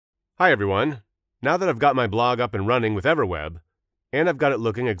Hi everyone! Now that I've got my blog up and running with EverWeb, and I've got it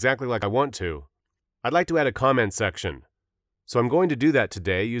looking exactly like I want to, I'd like to add a comment section. So I'm going to do that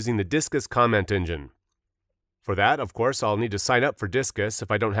today using the Disqus comment engine. For that, of course, I'll need to sign up for Disqus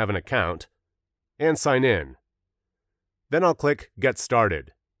if I don't have an account, and sign in. Then I'll click Get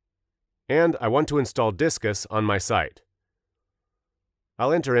Started. And I want to install Disqus on my site.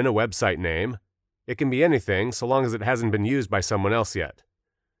 I'll enter in a website name. It can be anything so long as it hasn't been used by someone else yet.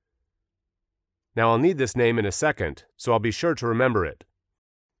 Now I'll need this name in a second, so I'll be sure to remember it.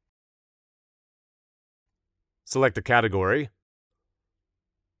 Select a category,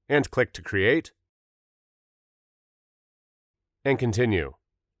 and click to create, and continue.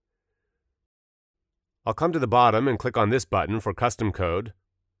 I'll come to the bottom and click on this button for custom code,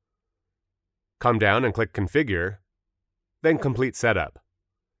 come down and click Configure, then Complete Setup.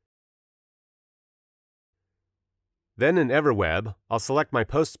 Then in EverWeb, I'll select my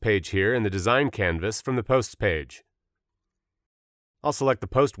Posts page here in the Design canvas from the Posts page. I'll select the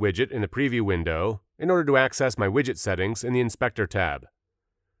Post widget in the Preview window in order to access my widget settings in the Inspector tab.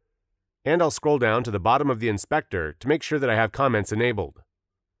 And I'll scroll down to the bottom of the inspector to make sure that I have comments enabled.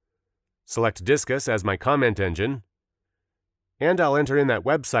 Select Disqus as my comment engine, and I'll enter in that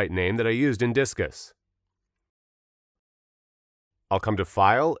website name that I used in Disqus. I'll come to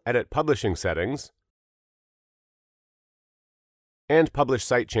File, Edit Publishing Settings, and Publish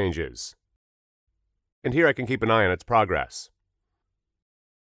Site Changes. And here I can keep an eye on its progress.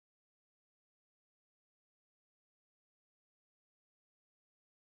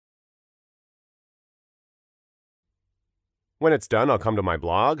 When it's done, I'll come to my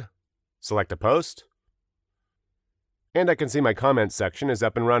blog, select a post, and I can see my comments section is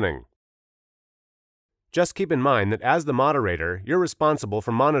up and running. Just keep in mind that as the moderator, you're responsible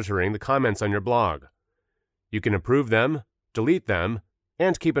for monitoring the comments on your blog. You can approve them, delete them,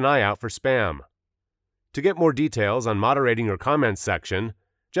 and keep an eye out for spam. To get more details on moderating your comments section,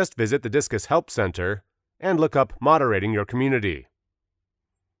 just visit the Disqus Help Center and look up Moderating Your Community.